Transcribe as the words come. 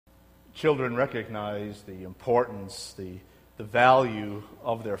Children recognize the importance, the value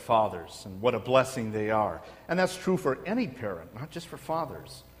of their fathers and what a blessing they are. And that's true for any parent, not just for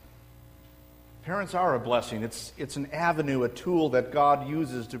fathers. Parents are a blessing. It's an avenue, a tool that God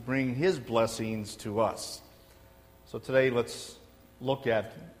uses to bring His blessings to us. So today let's look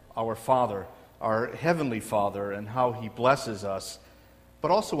at our Father, our Heavenly Father, and how He blesses us,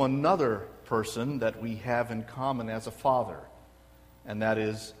 but also another person that we have in common as a father, and that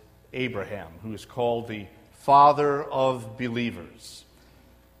is Abraham, who is called the father of believers.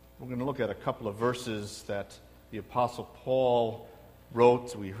 We're going to look at a couple of verses that the Apostle Paul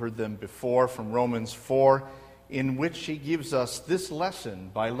wrote. We heard them before from Romans 4, in which he gives us this lesson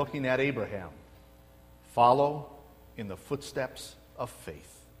by looking at Abraham. Follow in the footsteps of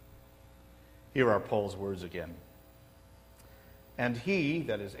faith. Here are Paul's words again. And he,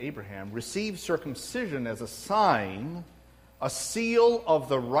 that is Abraham, received circumcision as a sign, a seal of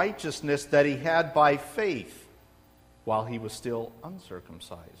the righteousness that he had by faith, while he was still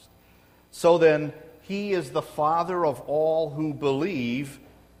uncircumcised. So then, he is the father of all who believe,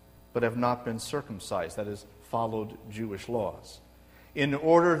 but have not been circumcised, that is, followed Jewish laws, in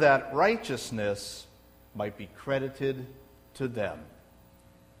order that righteousness might be credited to them.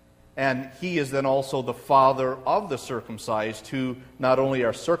 And he is then also the father of the circumcised, who not only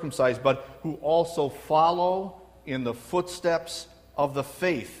are circumcised, but who also follow in the footsteps of the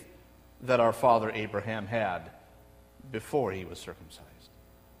faith that our father Abraham had before he was circumcised.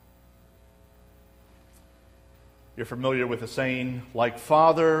 You're familiar with the saying, like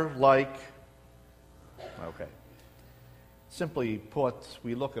father, like... Okay. Simply put,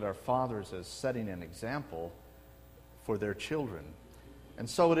 we look at our fathers as setting an example for their children. And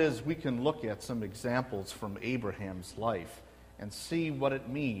so it is, we can look at some examples from Abraham's life and see what it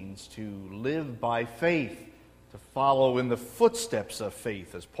means to live by faith, to follow in the footsteps of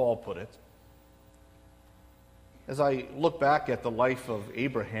faith, as Paul put it. As I look back at the life of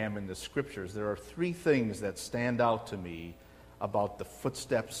Abraham in the Scriptures, there are three things that stand out to me about the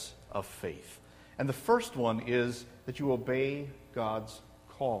footsteps of faith. And the first one is that you obey God's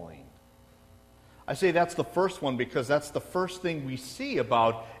calling. I say that's the first one because that's the first thing we see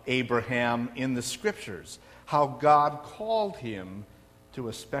about Abraham in the Scriptures, how God called him to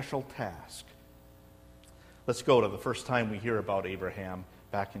a special task. Let's go to the first time we hear about Abraham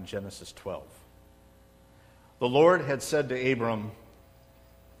back in Genesis 12. The Lord had said to Abram,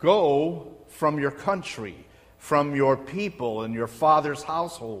 "Go from your country, from your people and your father's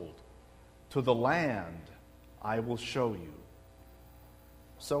household, to the land I will show you."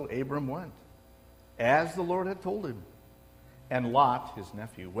 So Abram went, as the Lord had told him, and Lot, his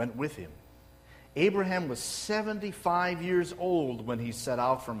nephew, went with him. Abraham was 75 years old when he set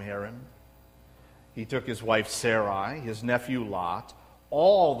out from Haran. He took his wife Sarai, his nephew Lot,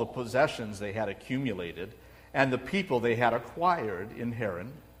 all the possessions they had accumulated, and the people they had acquired in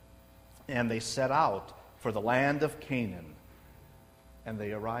Haran, and they set out for the land of Canaan, and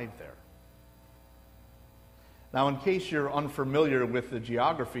they arrived there. Now, in case you're unfamiliar with the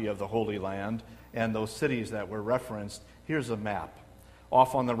geography of the Holy Land and those cities that were referenced, here's a map.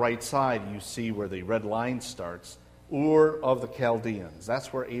 Off on the right side, you see where the red line starts, Ur of the Chaldeans.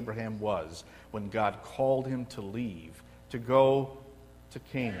 That's where Abraham was when God called him to leave, to go to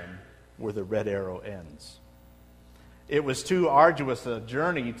Canaan, where the red arrow ends. It was too arduous a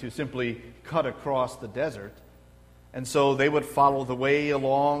journey to simply cut across the desert, and so they would follow the way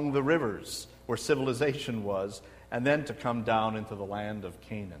along the rivers where civilization was, and then to come down into the land of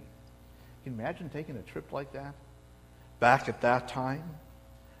Canaan. Can you imagine taking a trip like that? Back at that time?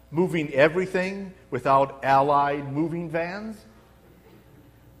 Moving everything without allied moving vans?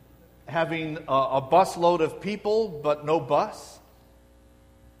 Having a busload of people but no bus?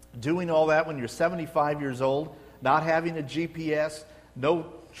 Doing all that when you're 75 years old, not having a GPS,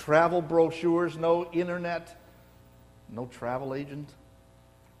 no travel brochures, no internet, no travel agent?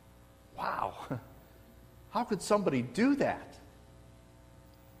 Wow. How could somebody do that?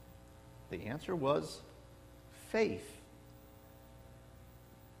 The answer was faith.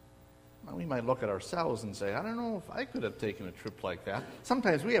 Now, we might look at ourselves and say, I don't know if I could have taken a trip like that.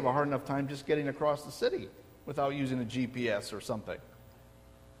 Sometimes we have a hard enough time just getting across the city without using a GPS or something.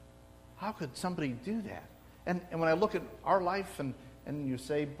 How could somebody do that? And when I look at our life and you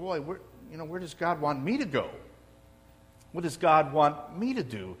say, boy, where does God want me to go? What does God want me to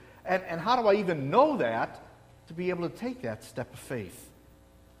do? And how do I even know that to be able to take that step of faith?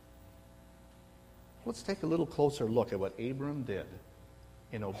 Let's take a little closer look at what Abram did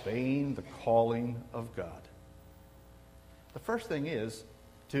in obeying the calling of God. The first thing is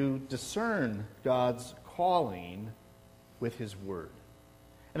to discern God's calling with His Word.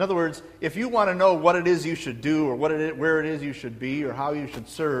 In other words, if you want to know what it is you should do or where it is you should be or how you should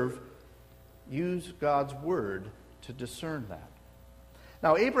serve, use God's Word to discern that.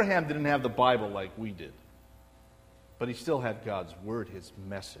 Now, Abraham didn't have the Bible like we did, but he still had God's Word, His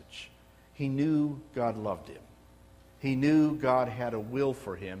message. He knew God loved him. He knew God had a will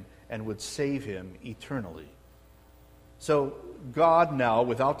for him and would save him eternally. So God now,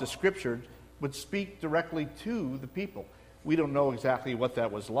 without the Scripture, would speak directly to the people. We don't know exactly what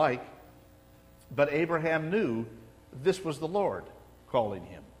that was like, but Abraham knew this was the Lord calling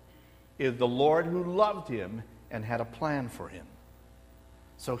him. It was the Lord who loved him and had a plan for him.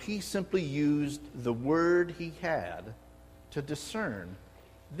 So he simply used the word he had to discern,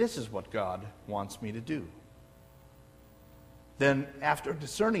 this is what God wants me to do. Then, after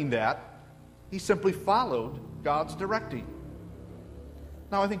discerning that, he simply followed God's directing.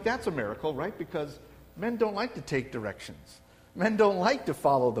 Now, I think that's a miracle, right? Because men don't like to take directions. Men don't like to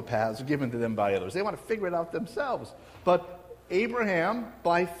follow the paths given to them by others. They want to figure it out themselves. But Abraham,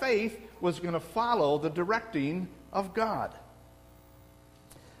 by faith, was going to follow the directing of God.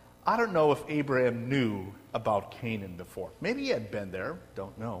 I don't know if Abraham knew about Canaan before. Maybe he had been there,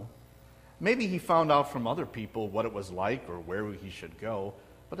 don't know. Maybe he found out from other people what it was like or where he should go.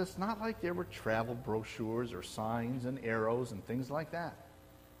 But it's not like there were travel brochures or signs and arrows and things like that.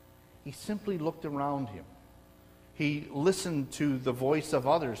 He simply looked around him. He listened to the voice of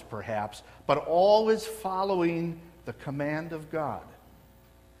others, perhaps, but always following the command of God.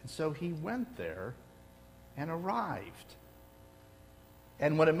 And so he went there and arrived.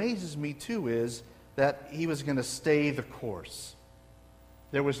 And what amazes me, too, is that he was going to stay the course.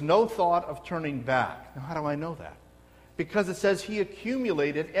 There was no thought of turning back. Now, how do I know that? Because it says he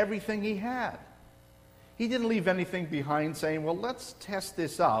accumulated everything he had. He didn't leave anything behind saying, well, let's test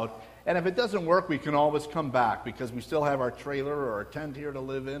this out, and if it doesn't work, we can always come back because we still have our trailer or our tent here to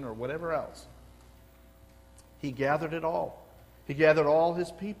live in or whatever else. He gathered it all. He gathered all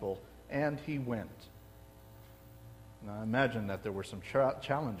his people, and he went. Now, I imagine that there were some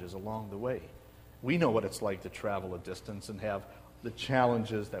challenges along the way. We know what it's like to travel a distance and have the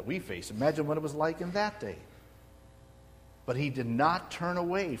challenges that we face. Imagine what it was like in that day. But he did not turn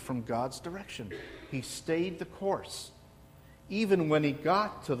away from God's direction. He stayed the course. Even when he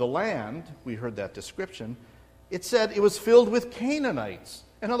got to the land, we heard that description, it said it was filled with Canaanites.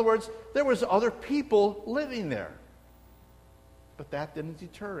 In other words, there was other people living there. But that didn't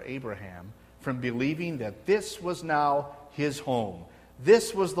deter Abraham from believing that this was now his home.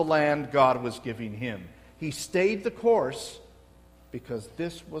 This was the land God was giving him. He stayed the course because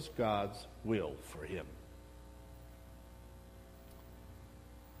this was God's will for him.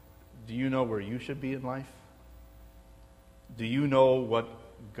 Do you know where you should be in life? Do you know what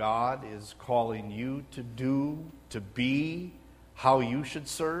God is calling you to do, to be, how you should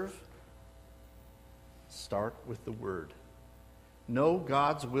serve? Start with the Word. Know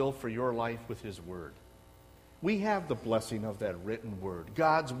God's will for your life with His Word. We have the blessing of that written Word.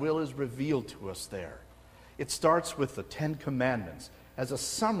 God's will is revealed to us there. It starts with the 10 Commandments as a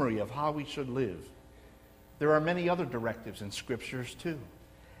summary of how we should live. There are many other directives in Scriptures too.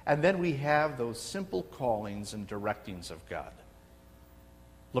 And then we have those simple callings and directings of God.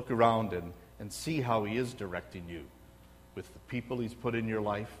 Look around and see how He is directing you with the people He's put in your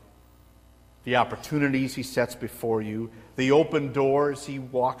life, the opportunities He sets before you, the open doors He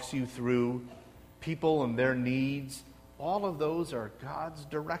walks you through, people and their needs. All of those are God's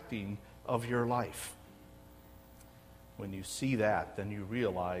directing of your life. When you see that, then you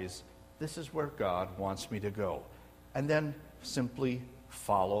realize this is where God wants me to go. And then simply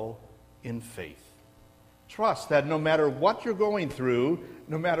follow in faith. Trust that no matter what you're going through,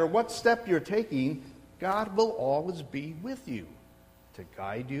 no matter what step you're taking, God will always be with you to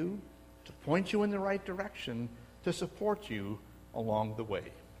guide you, to point you in the right direction, to support you along the way.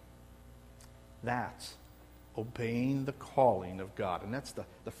 That's obeying the calling of God. And that's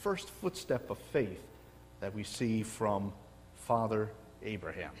the first footstep of faith that we see from Father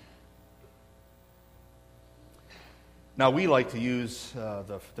Abraham. Now, we like to use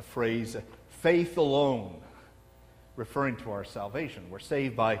the phrase faith alone, referring to our salvation. We're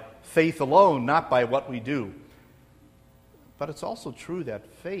saved by faith alone, not by what we do. But it's also true that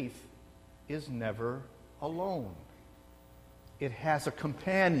faith is never alone. It has a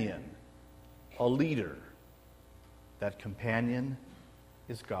companion, a leader. That companion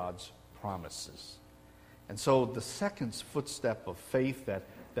is God's promises. And so the second footstep of faith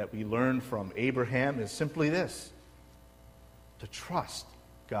that we learn from Abraham is simply this: to trust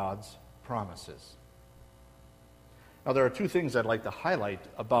God's promises. Now, there are two things I'd like to highlight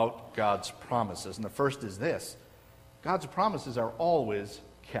about God's promises. And the first is this: God's promises are always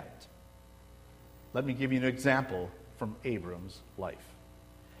kept. Let me give you an example from Abram's life.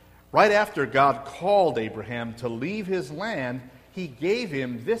 Right after God called Abraham to leave his land, he gave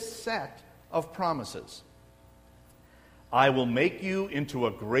him this set of promises. I will make you into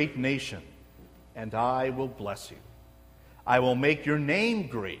a great nation, and I will bless you. I will make your name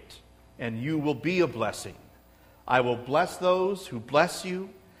great, and you will be a blessing. I will bless those who bless you,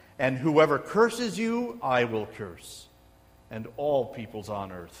 and whoever curses you, I will curse. And all peoples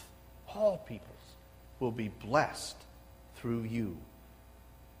on earth, all peoples, will be blessed through you.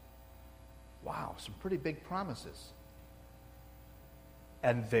 Wow, some pretty big promises.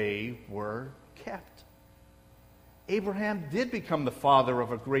 And they were kept. Abraham did become the father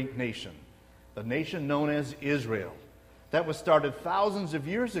of a great nation, the nation known as Israel. That was started thousands of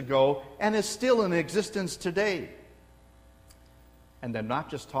years ago and is still in existence today. And I'm not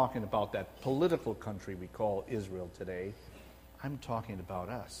just talking about that political country we call Israel today. I'm talking about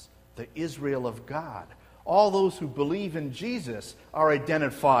us, the Israel of God. All those who believe in Jesus are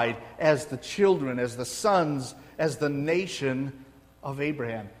identified as the children, as the sons, as the nation of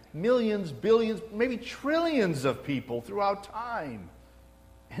Abraham. Millions, billions, maybe trillions of people throughout time.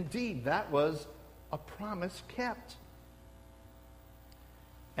 Indeed, that was a promise kept.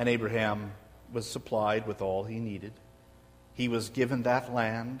 And Abraham was supplied with all he needed. He was given that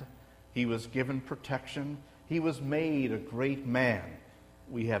land. He was given protection. He was made a great man.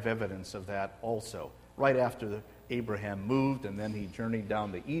 We have evidence of that also. Right after Abraham moved, and then he journeyed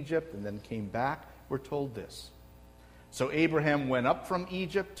down to Egypt, and then came back, we're told this. So Abraham went up from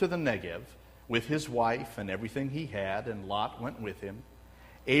Egypt to the Negev with his wife and everything he had, and Lot went with him.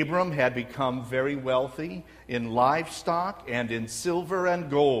 Abram had become very wealthy in livestock and in silver and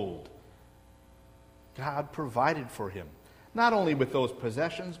gold. God provided for him, not only with those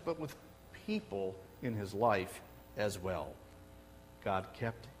possessions, but with people in his life as well. God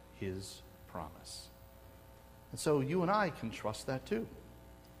kept his promise. And so you and I can trust that too.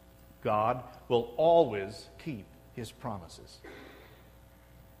 God will always keep his promises.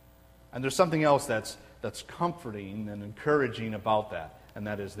 And there's something else that's comforting and encouraging about that, and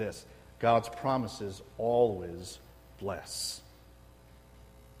that is this: God's promises always bless.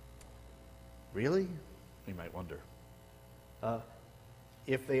 Really? We might wonder.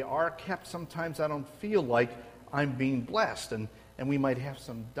 If they are kept, sometimes I don't feel like I'm being blessed, and we might have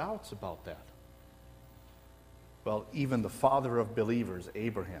some doubts about that. Well, even the father of believers,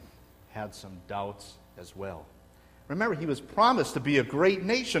 Abraham, had some doubts as well. Remember, he was promised to be a great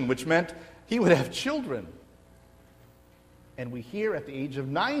nation, which meant he would have children. And we hear at the age of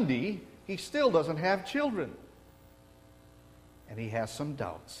 90, he still doesn't have children. And he has some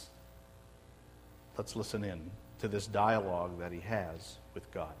doubts. Let's listen in to this dialogue that he has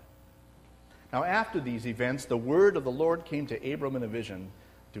with God. Now, after these events, the word of the Lord came to Abram in a vision.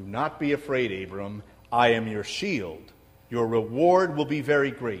 Do not be afraid, Abram. I am your shield. Your reward will be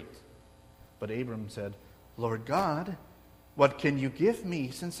very great. But Abram said, Lord God, what can you give me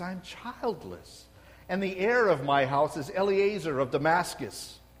since I'm childless? And the heir of my house is Eliezer of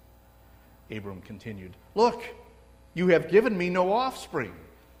Damascus. Abram continued, Look, you have given me no offspring,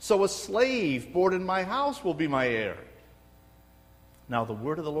 so a slave born in my house will be my heir. Now the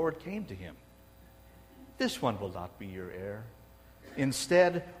word of the Lord came to him. This one will not be your heir.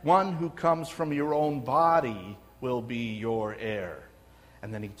 Instead, one who comes from your own body will be your heir.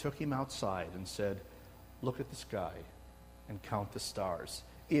 And then he took him outside and said, Look at the sky and count the stars,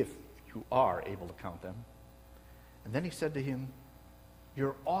 if you are able to count them. And then he said to him,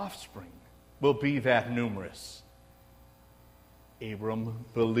 Your offspring will be that numerous. Abram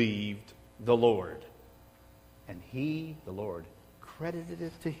believed the Lord, and he, the Lord, credited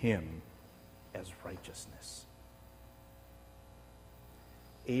it to him as righteousness.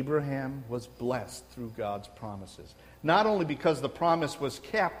 Abraham was blessed through God's promises. Not only because the promise was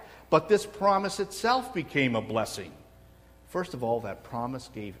kept, but this promise itself became a blessing. First of all, that promise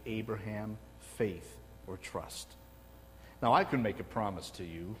gave Abraham faith or trust. Now, I can make a promise to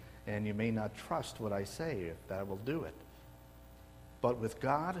you, and you may not trust what I say, if that will do it. But with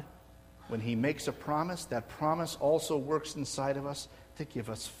God, when he makes a promise, that promise also works inside of us to give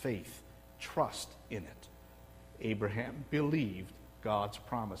us faith, trust in it. Abraham believed God's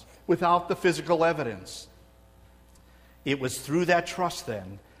promise without the physical evidence. It was through that trust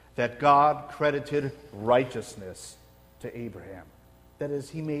then that God credited righteousness to Abraham. That is,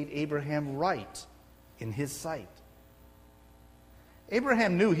 he made Abraham right in his sight.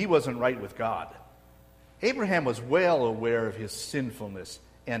 Abraham knew he wasn't right with God. Abraham was well aware of his sinfulness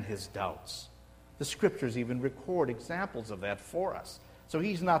and his doubts. The scriptures even record examples of that for us. So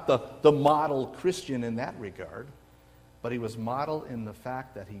he's not the model Christian in that regard. but he was modeled in the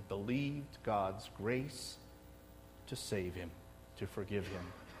fact that he believed God's grace to save him, to forgive him.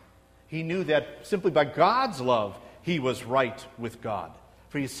 He knew that simply by God's love, he was right with God.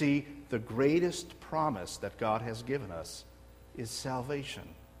 For you see, the greatest promise that God has given us is salvation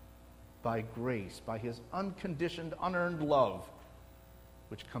by grace, by his unconditioned, unearned love,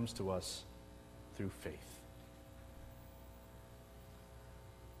 which comes to us through faith.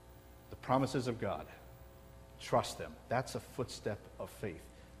 The promises of God, trust them. That's a footstep of faith.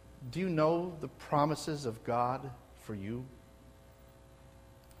 Do you know the promises of God for you?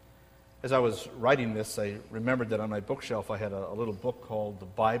 As I was writing this, I remembered that on my bookshelf I had a little book called the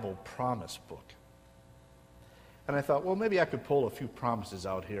Bible Promise Book. And I thought, well, maybe I could pull a few promises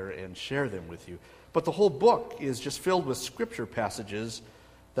out here and share them with you. But the whole book is just filled with scripture passages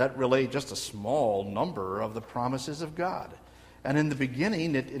that relate just a small number of the promises of God. And in the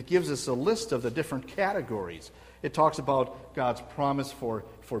beginning, it gives us a list of the different categories. It talks about God's promise for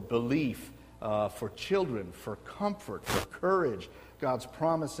belief, for children, for comfort, for courage, God's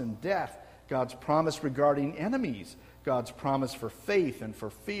promise in death, God's promise regarding enemies, God's promise for faith and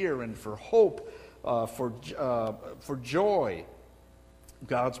for fear and for hope, for joy,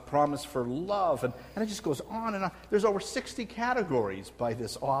 God's promise for love, and it just goes on and on. There's over 60 categories by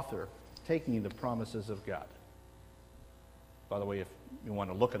this author taking the promises of God. By the way, if you want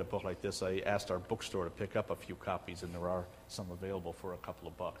to look at a book like this, I asked our bookstore to pick up a few copies, and there are some available for a couple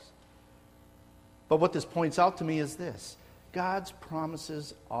of bucks. But what this points out to me is this: God's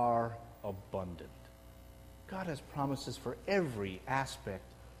promises are abundant. God has promises for every aspect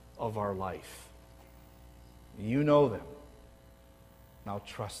of our life. You know them. Now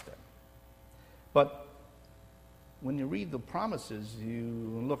trust them. But when you read the promises,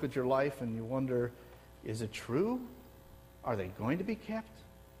 you look at your life and you wonder, is it true? Are they going to be kept?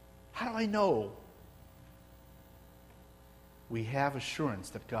 How do I know? We have assurance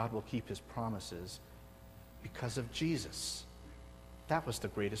that God will keep his promises because of Jesus. That was the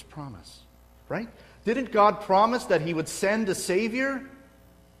greatest promise, right? Didn't God promise that he would send a Savior?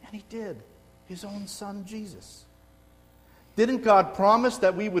 And he did. His own Son, Jesus. Didn't God promise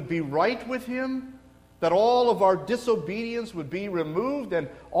that we would be right with him? That all of our disobedience would be removed and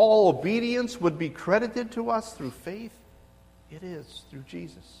all obedience would be credited to us through faith? It is through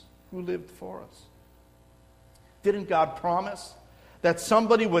Jesus, who lived for us. Didn't God promise that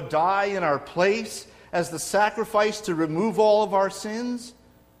somebody would die in our place as the sacrifice to remove all of our sins?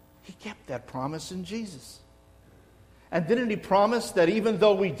 He kept that promise in Jesus. And didn't he promise that even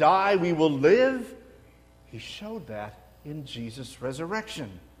though we die, we will live? He showed that in Jesus'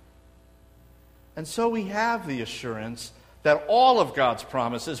 resurrection. And so we have the assurance that all of God's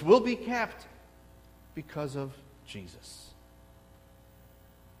promises will be kept because of Jesus.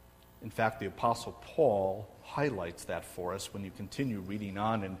 In fact, the Apostle Paul highlights that for us when you continue reading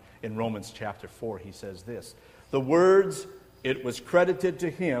on in Romans chapter 4. He says this: the words, "It was credited to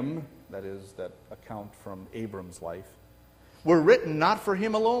him," that is, that account from Abram's life, "were written not for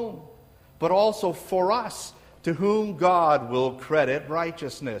him alone, but also for us, to whom God will credit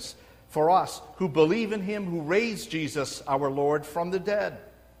righteousness, for us who believe in him who raised Jesus our Lord from the dead.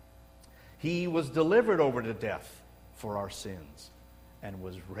 He was delivered over to death for our sins, and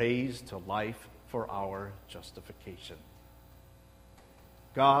was raised to life for our justification."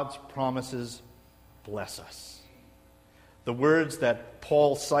 God's promises bless us. The words that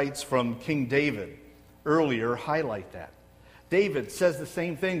Paul cites from King David earlier highlight that. David says the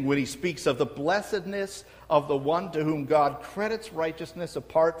same thing when he speaks of the blessedness of the one to whom God credits righteousness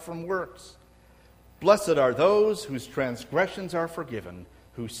apart from works. Blessed are those whose transgressions are forgiven,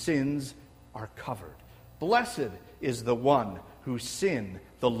 whose sins are covered. Blessed is the one whose sin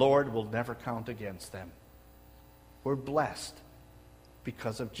the Lord will never count against them. We're blessed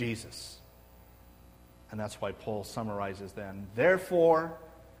because of Jesus. And that's why Paul summarizes then, therefore,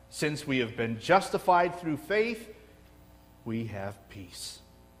 since we have been justified through faith, we have peace,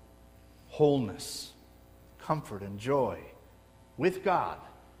 wholeness, comfort, and joy with God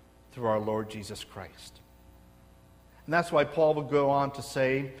through our Lord Jesus Christ. And that's why Paul would go on to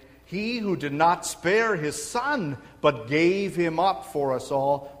say, he who did not spare his Son, but gave him up for us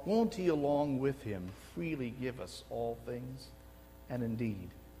all, won't he along with him freely give us all things? And indeed,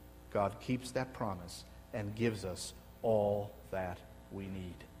 God keeps that promise and gives us all that we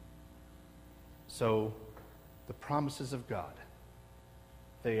need. So, the promises of God,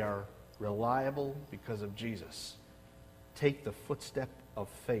 they are reliable because of Jesus. Take the footstep of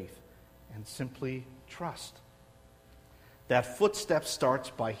faith and simply trust. That footstep starts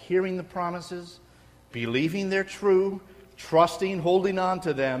by hearing the promises, believing they're true, trusting, holding on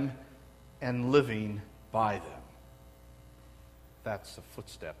to them, and living by them. That's a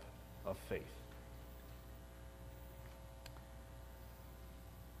footstep of faith.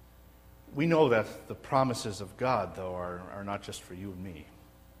 We know that the promises of God, though, are not just for you and me.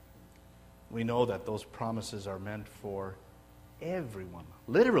 We know that those promises are meant for everyone,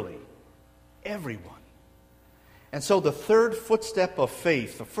 literally everyone. And so the third footstep of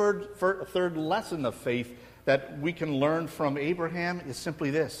faith, the third lesson of faith that we can learn from Abraham is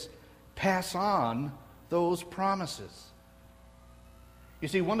simply this: pass on those promises. You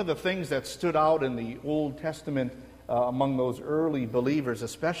see, one of the things that stood out in the Old Testament among those early believers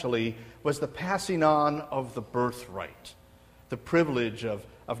especially was the passing on of the birthright, the privilege of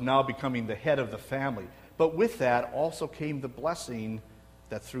now becoming the head of the family. But with that also came the blessing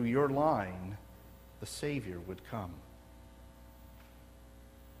that through your line, the Savior would come.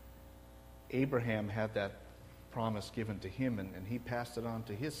 Abraham had that promise given to him, and he passed it on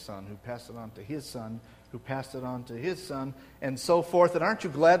to his son, who passed it on to his son, who passed it on to his son, and so forth. And aren't you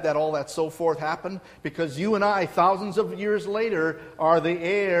glad that all that so forth happened? Because you and I, thousands of years later, are the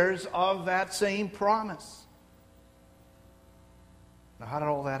heirs of that same promise. Now, how did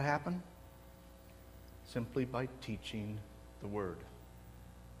all that happen? Simply by teaching the Word.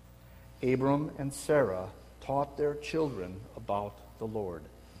 Abram and Sarah taught their children about the Lord.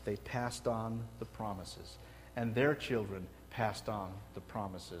 They passed on the promises. And their children passed on the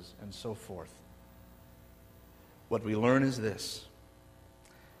promises, and so forth. What we learn is this: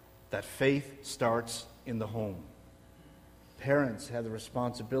 that faith starts in the home. Parents have the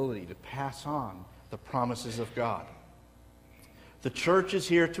responsibility to pass on the promises of God. The church is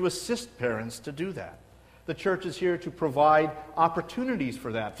here to assist parents to do that. The church is here to provide opportunities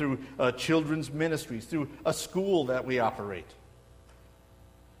for that through children's ministries, through a school that we operate.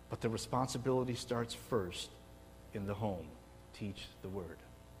 But the responsibility starts first in the home. Teach the Word.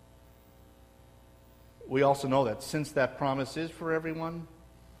 We also know that since that promise is for everyone,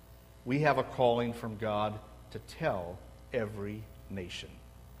 we have a calling from God to tell every nation.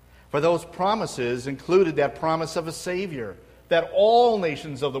 For those promises included that promise of a Savior, that all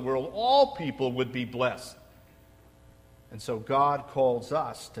nations of the world, all people would be blessed. And so God calls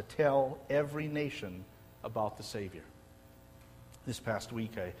us to tell every nation about the Savior. This past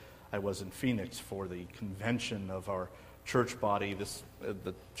week, I was in Phoenix for the convention of our church body,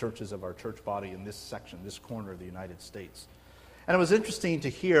 the churches of our church body in this section, this corner of the United States. And it was interesting to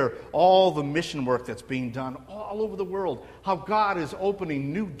hear all the mission work that's being done all over the world, how God is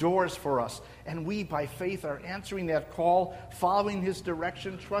opening new doors for us. And we, by faith, are answering that call, following His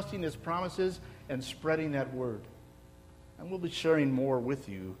direction, trusting His promises, and spreading that word. And we'll be sharing more with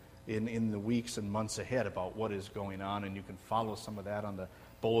you in the weeks and months ahead about what is going on, and you can follow some of that on the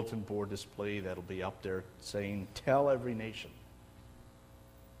bulletin board display that'll be up there saying, "Tell every nation."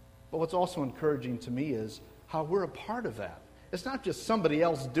 But what's also encouraging to me is how we're a part of that. It's not just somebody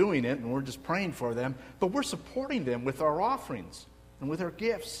else doing it and we're just praying for them, but we're supporting them with our offerings and with our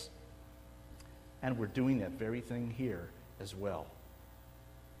gifts. And we're doing that very thing here as well.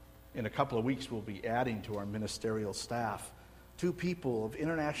 In a couple of weeks, we'll be adding to our ministerial staff 2 people of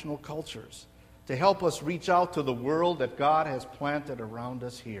international cultures to help us reach out to the world that God has planted around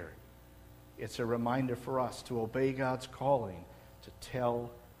us here. It's a reminder for us to obey God's calling to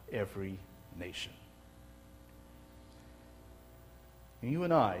tell every nation. And you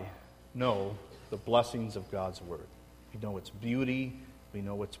and I know the blessings of God's Word. We know its beauty, we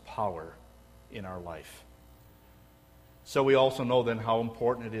know its power in our life. So we also know then how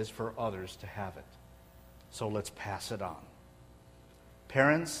important it is for others to have it. So let's pass it on.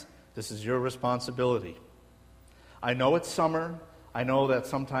 Parents, this is your responsibility. I know it's summer. I know that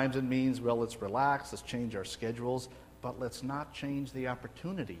sometimes it means, well, let's relax, let's change our schedules, but let's not change the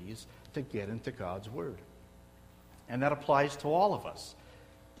opportunities to get into God's Word. And that applies to all of us.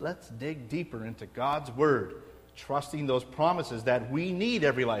 Let's dig deeper into God's Word, trusting those promises that we need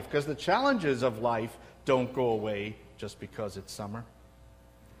every life, because the challenges of life don't go away just because it's summer.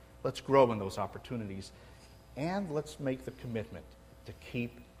 Let's grow in those opportunities, and let's make the commitment to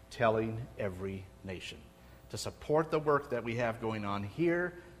keep telling every nation, to support the work that we have going on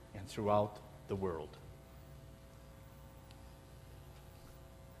here and throughout the world.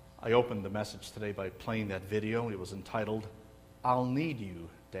 I opened the message today by playing that video. It was entitled, "I'll Need You,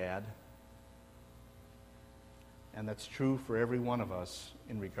 Dad." And that's true for every one of us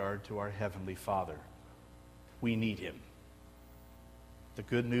in regard to our Heavenly Father. We need Him. The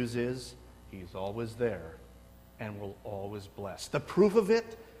good news is He's always there and will always bless. The proof of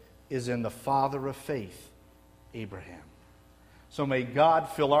it is in the father of faith, Abraham. So may God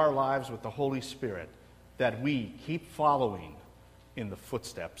fill our lives with the Holy Spirit that we keep following in the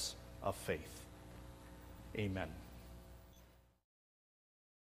footsteps of faith. Amen.